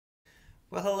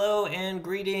Well, hello and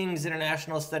greetings,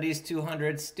 International Studies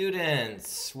 200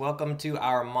 students. Welcome to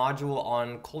our module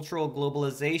on cultural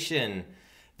globalization.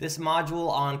 This module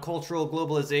on cultural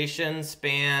globalization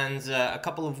spans a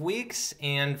couple of weeks,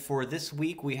 and for this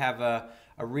week we have a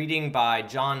reading by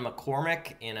John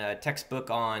McCormack in a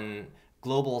textbook on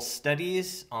global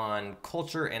studies on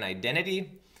culture and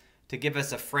identity to give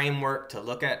us a framework to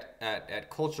look at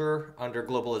culture under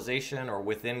globalization or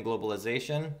within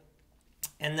globalization.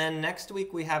 And then next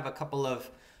week we have a couple of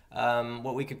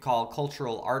what we could call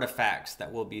cultural artifacts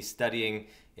that we'll be studying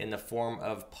in the form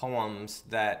of poems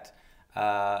that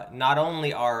not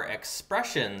only are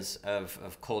expressions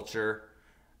of culture,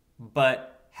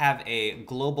 but have a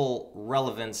global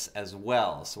relevance as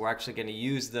well. So we're actually going to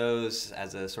use those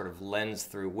as a sort of lens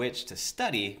through which to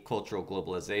study cultural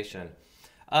globalization.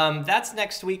 That's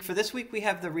next week. For this week we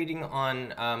have the reading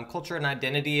on culture and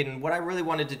identity, and what I really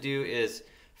wanted to do is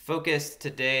focus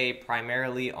today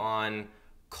primarily on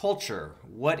culture.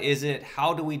 What is it?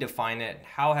 How do we define it?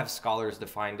 How have scholars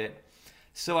defined it?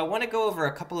 So I want to go over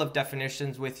a couple of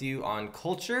definitions with you on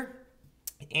culture,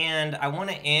 and I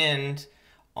want to end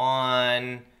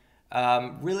on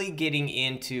really diving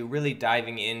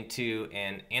into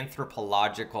an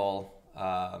anthropological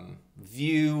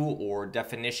view or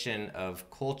definition of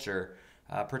culture,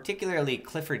 particularly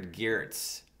Clifford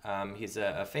Geertz. He's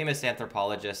a famous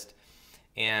anthropologist,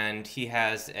 and he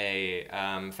has a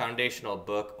foundational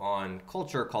book on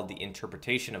culture called The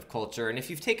Interpretation of Culture. And if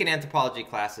you've taken anthropology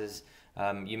classes,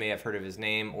 you may have heard of his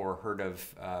name or heard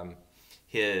of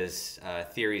his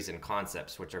theories and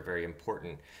concepts, which are very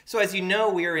important. So as you know,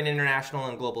 we are in international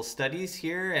and global studies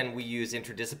here, and we use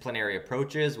interdisciplinary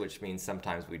approaches, which means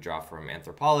sometimes we draw from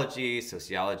anthropology,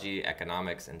 sociology,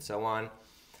 economics, and so on.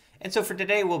 And so for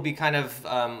today, we'll be kind of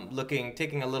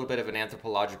taking a little bit of an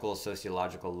anthropological,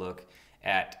 sociological look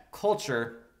at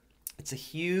culture. It's a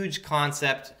huge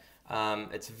concept.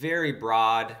 It's very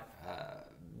broad.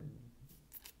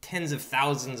 Tens of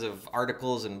thousands of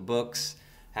articles and books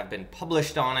have been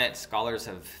published on it. Scholars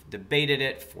have debated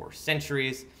it for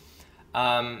centuries.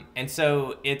 And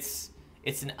so it's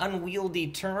an unwieldy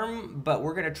term, but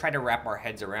we're going to try to wrap our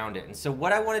heads around it. And so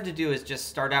what I wanted to do is just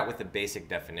start out with a basic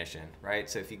definition, right?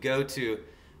 So if you go to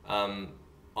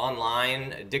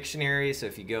online dictionary, so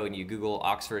if you go and you Google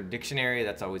Oxford Dictionary,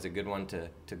 that's always a good one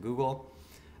to Google,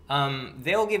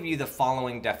 they'll give you the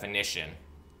following definition.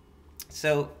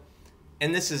 So,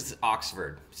 and this is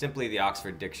Oxford, simply the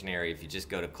Oxford Dictionary. If you just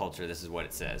go to culture, this is what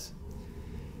it says.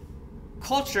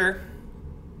 Culture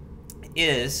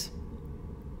is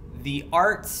the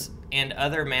arts and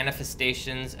other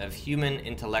manifestations of human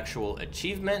intellectual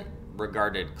achievement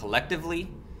regarded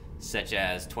collectively, such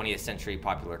as 20th century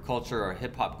popular culture or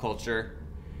hip-hop culture.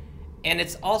 And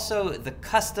it's also the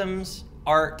customs,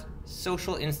 art,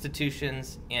 social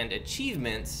institutions, and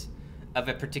achievements of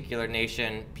a particular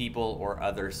nation, people, or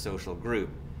other social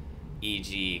group,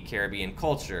 e.g. Caribbean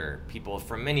culture, people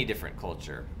from many different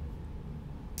cultures.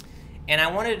 And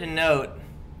I wanted to note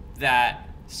that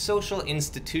social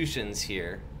institutions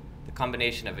here, the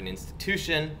combination of an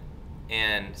institution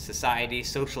and society,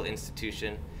 social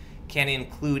institution, can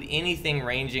include anything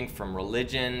ranging from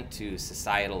religion to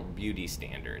societal beauty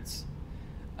standards.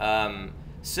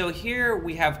 So here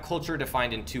we have culture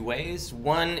defined in two ways.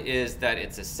 One is that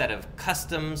it's a set of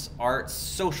customs, arts,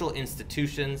 social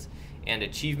institutions, and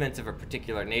achievements of a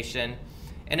particular nation.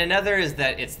 And another is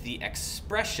that it's the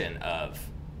expression of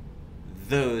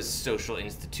those social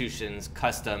institutions,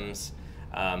 customs,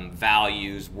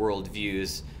 values,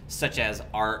 worldviews, such as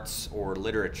arts or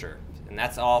literature. And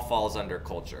that's all falls under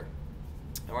culture.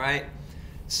 All right,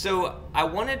 so I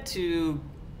wanted to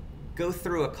go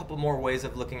through a couple more ways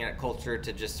of looking at culture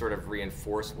to just sort of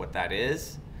reinforce what that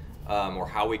is, or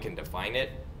how we can define it.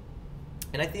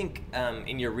 And I think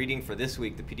in your reading for this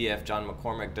week, the PDF, John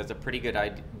McCormack does a pretty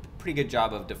good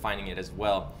job of defining it as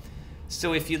well.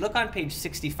 So if you look on page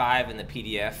 65 in the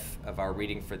PDF of our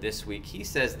reading for this week, he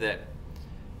says that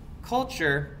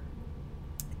culture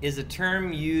is a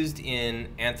term used in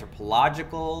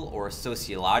anthropological or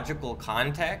sociological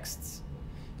contexts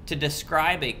to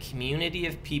describe a community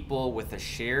of people with a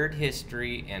shared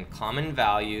history and common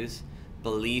values,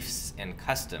 beliefs, and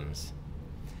customs.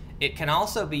 It can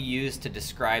also be used to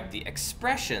describe the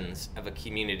expressions of a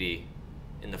community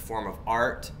in the form of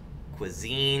art,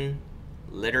 cuisine,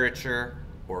 literature,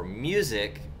 or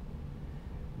music,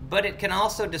 but it can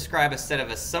also describe a set of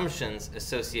assumptions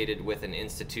associated with an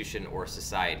institution or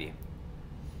society.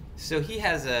 So he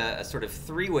has a sort of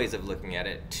three ways of looking at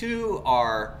it. Two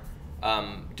are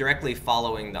directly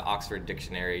following the Oxford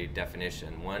Dictionary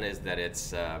definition. One is that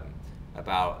it's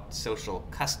about social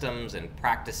customs and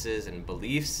practices and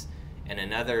beliefs, and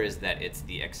another is that it's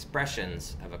the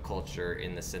expressions of a culture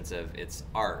in the sense of its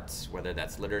arts, whether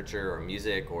that's literature or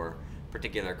music or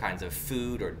particular kinds of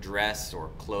food or dress or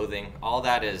clothing. All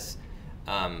that is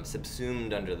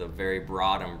subsumed under the very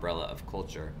broad umbrella of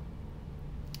culture.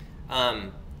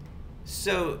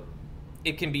 So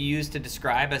it can be used to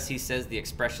describe, as he says, the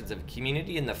expressions of a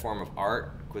community in the form of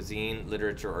art, cuisine,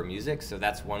 literature, or music. So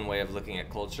that's one way of looking at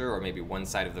culture, or maybe one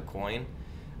side of the coin.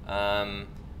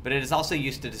 But it is also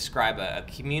used to describe a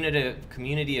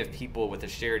community of people with a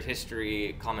shared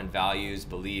history, common values,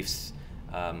 beliefs,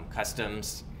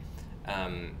 customs.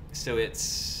 So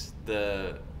it's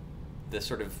the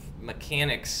sort of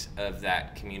mechanics of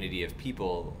that community of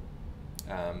people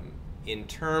in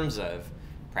terms of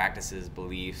practices,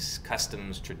 beliefs,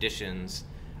 customs, traditions,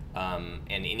 and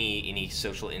any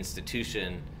social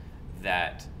institution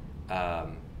that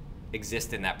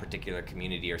exist in that particular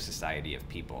community or society of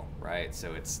people, right?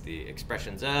 So it's the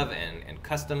expressions of and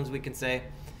customs, we can say.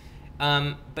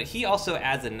 But he also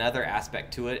adds another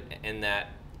aspect to it, in that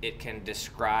it can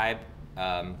describe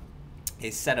a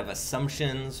set of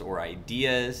assumptions or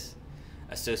ideas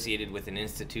associated with an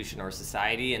institution or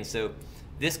society. And so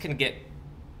this can get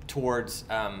towards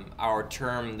our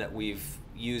term that we've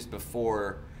used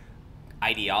before,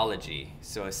 ideology.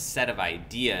 So a set of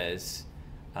ideas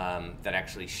that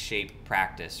actually shape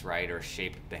practice, right, or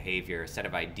shape behavior, a set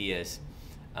of ideas.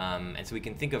 And so we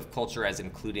can think of culture as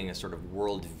including a sort of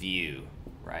worldview,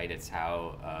 right? It's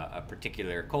how a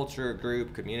particular culture,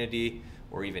 group, community,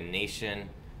 or even nation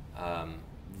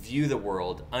view the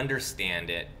world, understand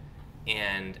it,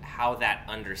 and how that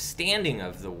understanding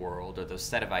of the world, or those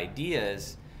set of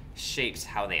ideas, shapes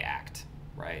how they act,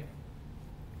 right?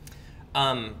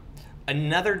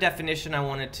 Another definition I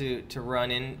wanted to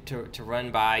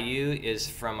run by you is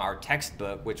from our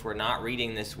textbook, which we're not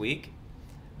reading this week.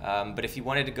 But if you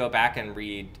wanted to go back and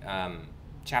read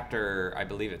chapter, I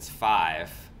believe it's 5,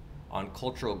 on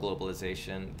cultural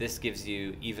globalization, this gives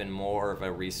you even more of a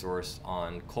resource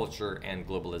on culture and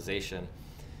globalization.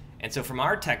 And so from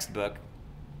our textbook,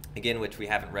 again, which we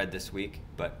haven't read this week,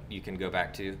 but you can go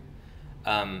back to,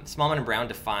 Smallman and Brown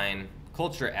define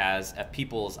culture as a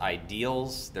people's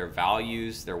ideals, their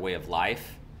values, their way of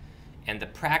life, and the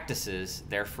practices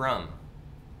they're from.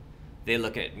 They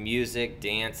look at music,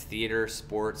 dance, theater,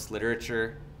 sports,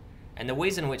 literature, and the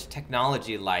ways in which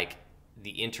technology like the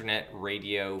internet,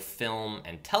 radio, film,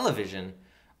 and television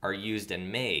are used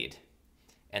and made,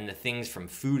 and the things from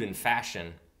food and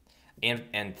fashion,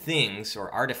 and things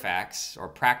or artifacts or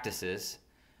practices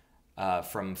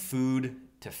from food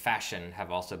to fashion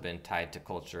have also been tied to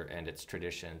culture and its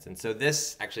traditions. And so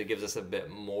this actually gives us a bit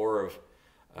more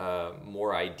of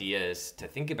more ideas to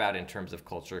think about in terms of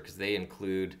culture, because they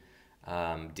include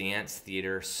dance,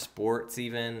 theater, sports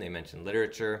even. They mention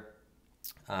literature,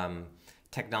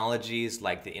 technologies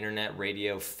like the internet,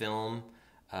 radio, film,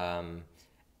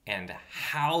 and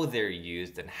how they're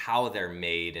used and how they're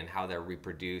made and how they're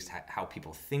reproduced, how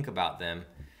people think about them.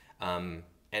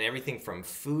 And everything from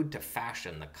food to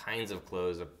fashion, the kinds of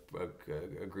clothes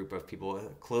a group of people,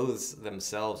 clothes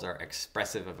themselves are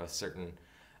expressive of a certain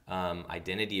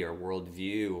identity or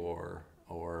worldview or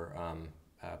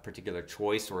a particular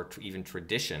choice or even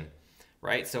tradition,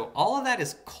 right? So all of that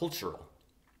is cultural.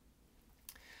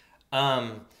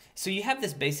 So you have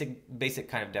this basic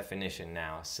kind of definition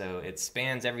now. So it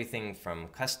spans everything from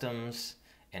customs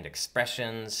and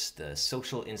expressions, the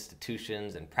social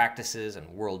institutions and practices and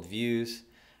worldviews,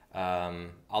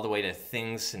 all the way to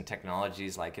things and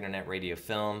technologies like internet, radio,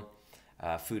 film,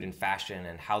 food and fashion,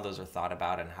 and how those are thought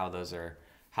about and how those are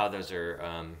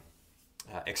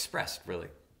expressed, really.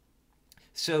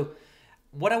 So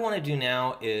what I want to do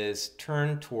now is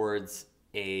turn towards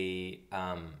a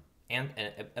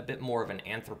bit more of an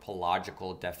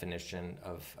anthropological definition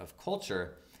of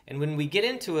culture. And when we get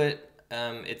into it,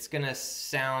 it's going to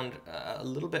sound a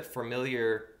little bit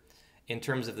familiar in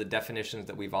terms of the definitions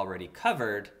that we've already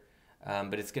covered,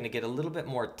 but it's going to get a little bit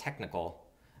more technical,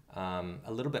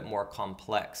 a little bit more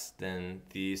complex than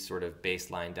these sort of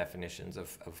baseline definitions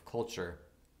of culture.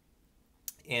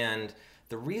 And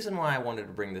the reason why I wanted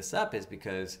to bring this up is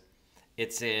because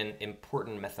it's an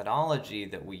important methodology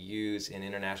that we use in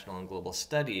international and global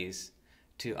studies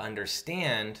to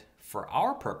understand, for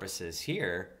our purposes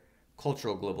here,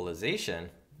 cultural globalization,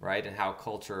 right, and how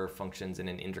culture functions in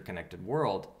an interconnected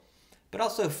world, but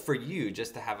also for you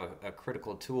just to have a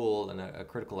critical tool and a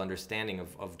critical understanding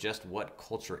of just what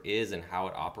culture is and how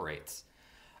it operates.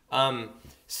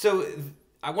 So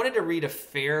I wanted to read a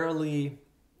fairly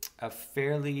a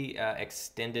fairly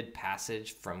extended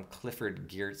passage from Clifford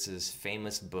Geertz's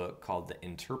famous book called The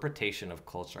Interpretation of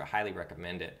Culture. I highly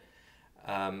recommend it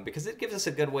because it gives us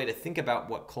a good way to think about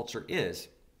what culture is.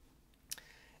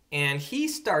 And he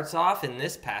starts off in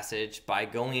this passage by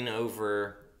going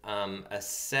over a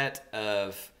set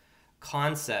of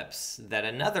concepts that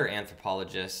another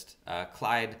anthropologist,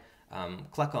 Clyde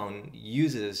Kluckhohn,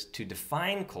 uses to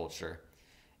define culture.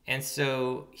 And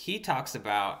so he talks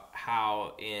about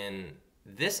how in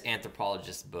this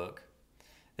anthropologist's book,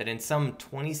 that in some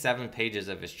 27 pages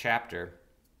of his chapter,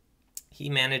 he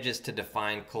manages to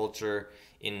define culture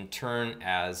in turn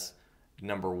as,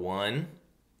 number one,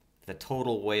 the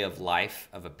total way of life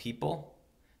of a people.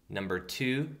 Number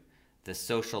two, the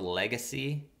social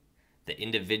legacy the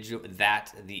individual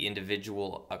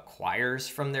acquires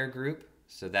from their group.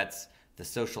 So that's the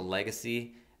social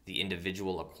legacy the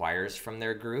individual acquires from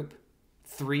their group.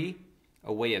 3,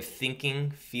 a way of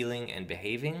thinking, feeling, and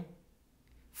behaving.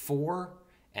 4,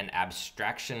 an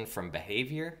abstraction from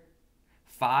behavior.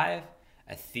 5,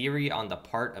 a theory on the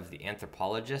part of the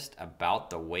anthropologist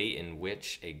about the way in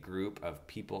which a group of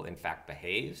people in fact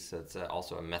behaves. So it's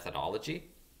also a methodology.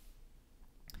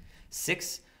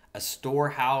 6, a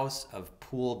storehouse of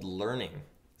pooled learning.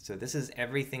 So this is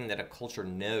everything that a culture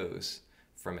knows,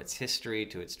 from its history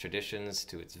to its traditions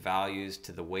to its values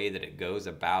to the way that it goes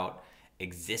about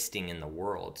existing in the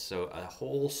world. So a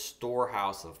whole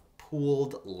storehouse of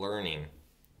pooled learning.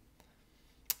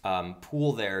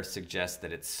 Pool there suggests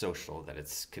that it's social, that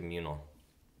it's communal.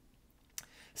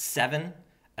 7,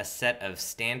 a set of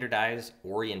standardized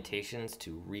orientations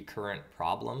to recurrent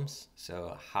problems.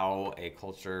 So how a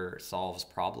culture solves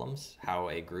problems, how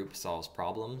a group solves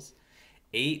problems.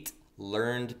 8,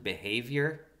 learned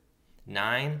behavior.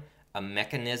 9, a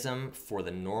mechanism for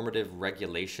the normative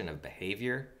regulation of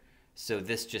behavior. So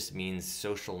this just means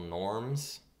social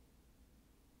norms.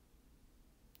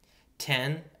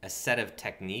 10, a set of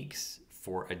techniques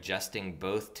for adjusting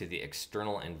both to the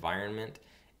external environment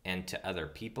and to other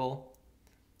people.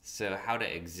 So how to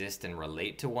exist and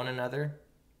relate to one another.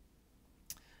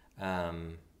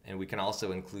 And we can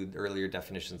also include earlier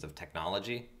definitions of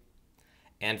technology.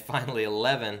 And finally,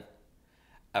 11,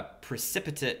 a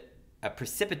precipitate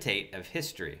of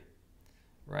history,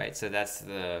 right? So that's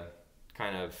the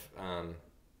kind of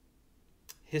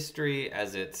history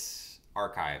as it's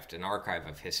archived, an archive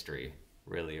of history,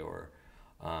 really, or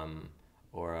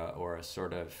a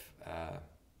sort of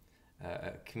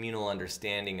a communal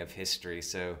understanding of history.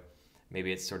 So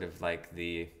maybe it's sort of like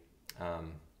the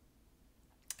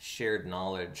shared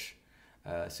knowledge.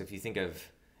 So if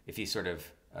you sort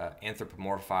of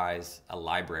anthropomorphize a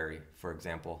library, for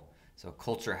example, so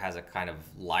culture has a kind of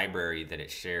library that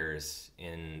it shares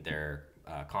in their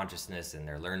consciousness and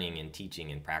their learning and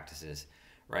teaching and practices,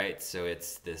 right? So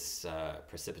it's this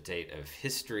precipitate of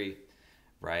history,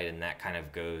 right? And that kind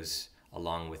of goes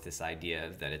along with this idea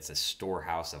of that it's a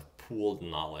storehouse of pooled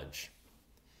knowledge.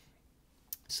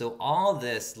 So all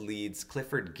this leads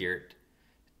Clifford Geert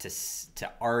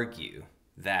to argue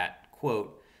that,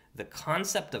 quote, the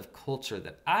concept of culture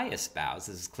that I espouse,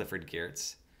 this is Clifford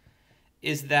Geertz,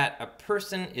 is that a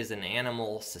person is an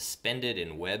animal suspended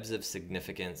in webs of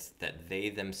significance that they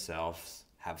themselves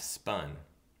have spun.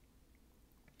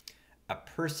 A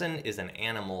person is an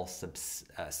animal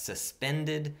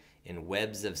suspended in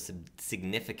webs of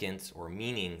significance or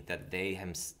meaning that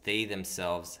they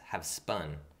themselves have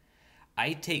spun.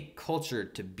 I take culture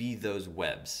to be those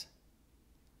webs.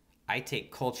 I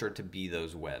take culture to be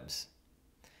those webs.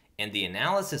 And the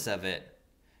analysis of it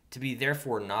to be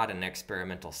therefore not an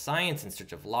experimental science in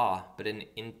search of law, but an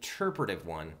interpretive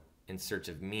one in search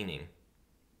of meaning.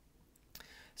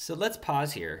 So let's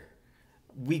pause here.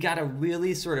 We got a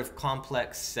really sort of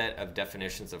complex set of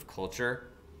definitions of culture,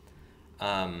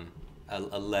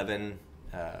 11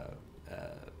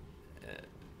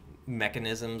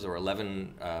 mechanisms or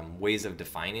 11 ways of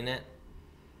defining it.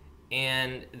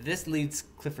 And this leads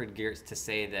Clifford Geertz to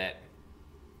say that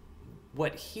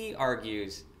what he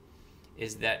argues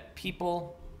is that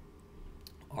people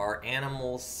are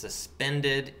animals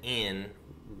suspended in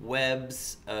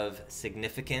webs of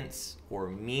significance or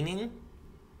meaning,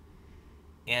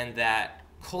 and that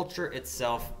cultures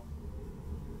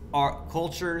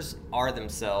are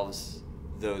themselves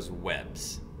those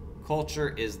webs.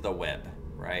 Culture is the web,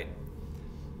 right?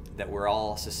 That we're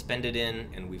all suspended in,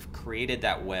 and we've created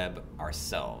that web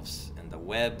ourselves. And the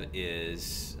web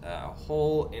is a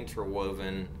whole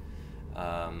interwoven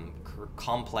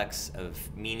complex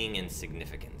of meaning and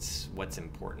significance. What's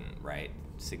important, right?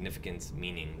 Significance,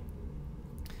 meaning.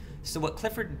 So what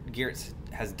Clifford Geertz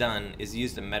has done is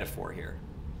used a metaphor here.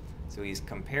 So he's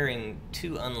comparing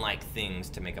two unlike things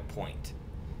to make a point.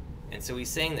 And so he's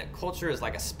saying that culture is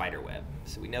like a spider web.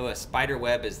 So we know a spider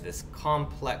web is this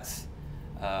complex,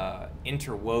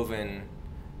 interwoven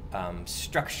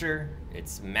structure.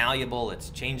 It's malleable, it's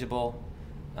changeable,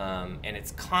 and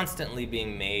it's constantly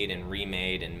being made and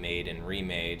remade and made and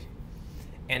remade.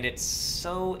 And it's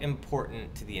so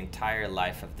important to the entire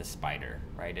life of the spider,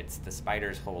 right? It's the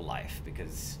spider's whole life,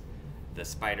 because the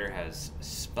spider has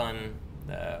spun,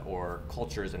 or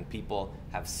cultures and people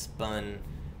have spun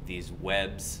these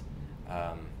webs,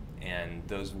 and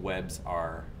those webs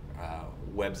are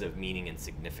webs of meaning and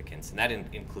significance, and that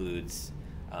includes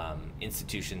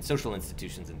institutions, social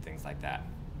institutions, and things like that.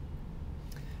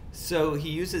 So he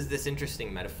uses this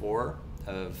interesting metaphor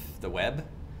of the web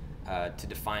to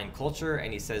define culture,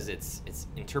 and he says it's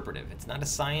interpretive. It's not a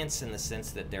science in the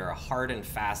sense that there are hard and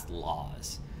fast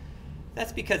laws.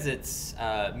 That's because it's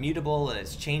mutable and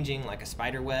it's changing like a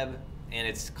spider web, and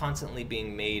it's constantly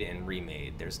being made and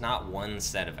remade. There's not one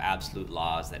set of absolute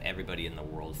laws that everybody in the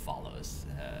world follows.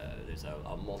 There's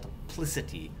a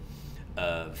multiplicity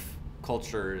of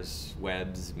cultures,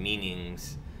 webs,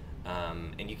 meanings,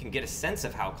 and you can get a sense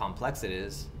of how complex it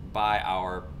is by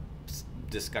our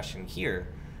discussion here,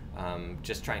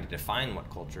 just trying to define what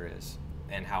culture is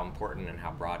and how important and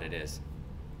how broad it is.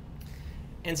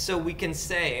 And so we can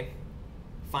say,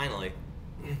 finally,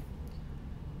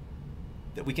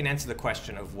 that we can answer the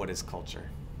question of what is culture,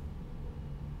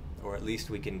 or at least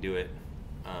we can do it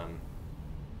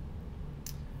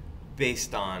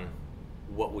based on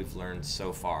what we've learned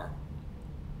so far.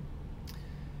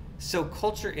 So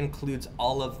culture includes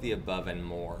all of the above and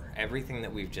more, everything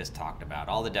that we've just talked about,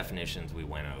 all the definitions we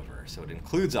went over. So it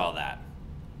includes all that.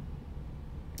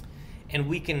 And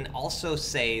we can also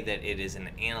say that it is an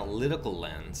analytical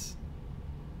lens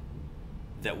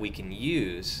that we can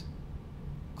use,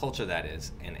 culture that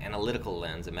is, an analytical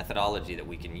lens, a methodology that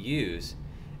we can use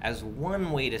as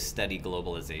one way to study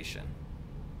globalization.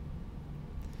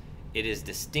 It is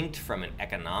distinct from an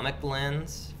economic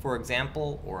lens, for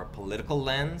example, or a political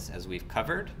lens, as we've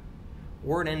covered,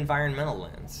 or an environmental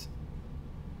lens.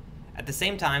 At the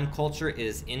same time, culture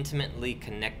is intimately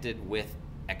connected with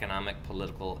economic,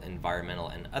 political, environmental,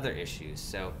 and other issues.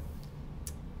 So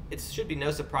it should be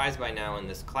no surprise by now in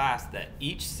this class that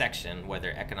each section,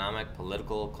 whether economic,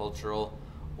 political, cultural,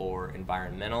 or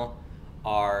environmental,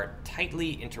 are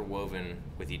tightly interwoven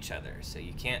with each other. So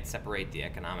you can't separate the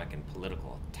economic and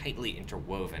political, tightly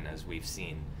interwoven, as we've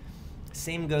seen.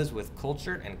 Same goes with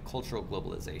culture and cultural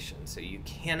globalization. So you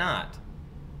cannot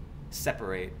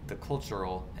separate the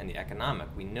cultural and the economic.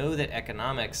 We know that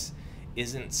economics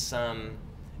isn't some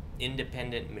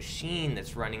independent machine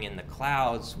that's running in the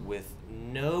clouds with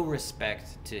no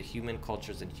respect to human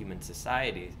cultures and human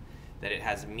societies, that it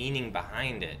has meaning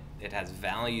behind it, it has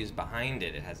values behind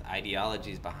it, it has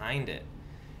ideologies behind it.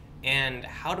 And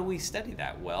how do we study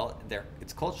that? Well,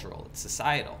 it's cultural, it's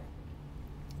societal.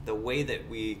 The way that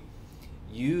we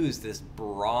use this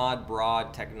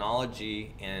broad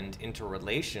technology and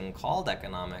interrelation called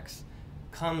economics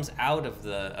comes out of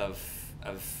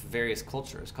various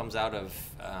cultures, comes out of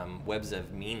webs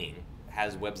of meaning,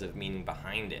 has webs of meaning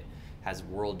behind it, has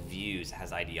worldviews,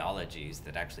 has ideologies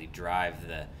that actually drive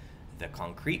the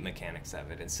concrete mechanics of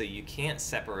it. And so you can't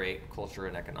separate culture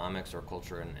and economics, or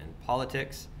culture and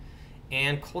politics.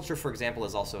 And culture, for example,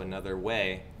 is also another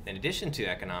way, in addition to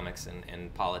economics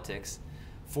and politics,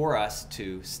 for us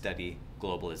to study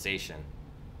globalization.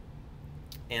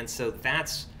 And so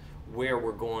that's where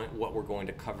what we're going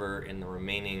to cover in the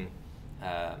remaining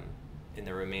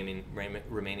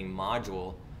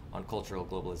module on cultural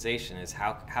globalization is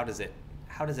how does it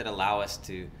allow us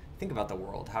to think about the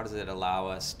world? How does it allow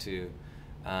us to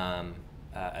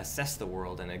assess the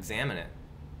world and examine it?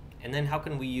 And then how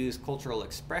can we use cultural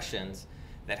expressions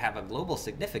that have a global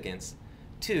significance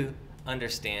to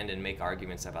understand and make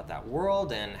arguments about that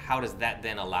world? And how does that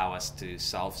then allow us to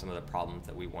solve some of the problems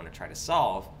that we want to try to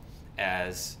solve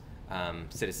as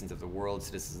citizens of the world,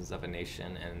 citizens of a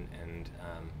nation, and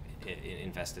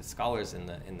invested scholars in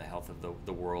the health of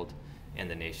the world and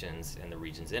the nations and the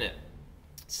regions in it?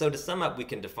 So to sum up, we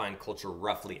can define culture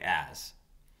roughly as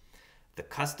the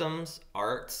customs,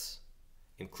 arts,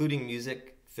 including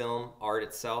music, film, art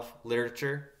itself,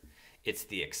 literature. It's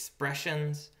the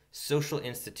expressions, social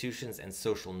institutions and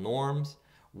social norms,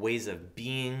 ways of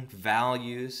being,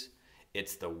 values.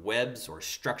 It's the webs or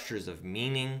structures of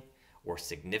meaning or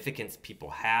significance people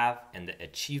have, and the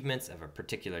achievements of a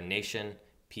particular nation,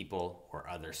 people, or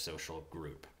other social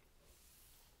group.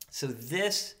 So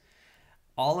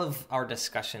all of our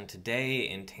discussion today,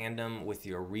 in tandem with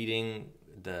your reading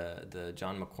the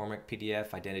John McCormick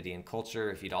PDF, Identity and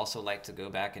Culture. If you'd also like to go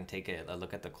back and take a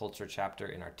look at the culture chapter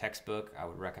in our textbook, I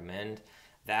would recommend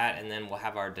that. And then we'll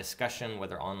have our discussion,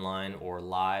 whether online or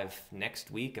live,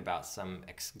 next week about some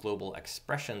global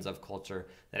expressions of culture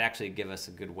that actually give us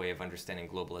a good way of understanding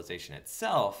globalization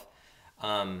itself.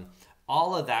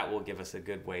 All of that will give us a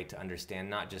good way to understand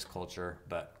not just culture,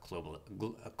 but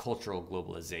cultural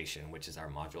globalization, which is our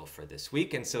module for this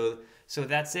week. And so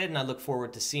that's it. And I look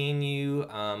forward to seeing you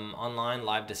online,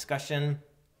 live discussion,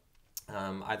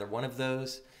 either one of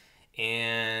those.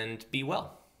 And be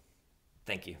well.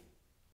 Thank you.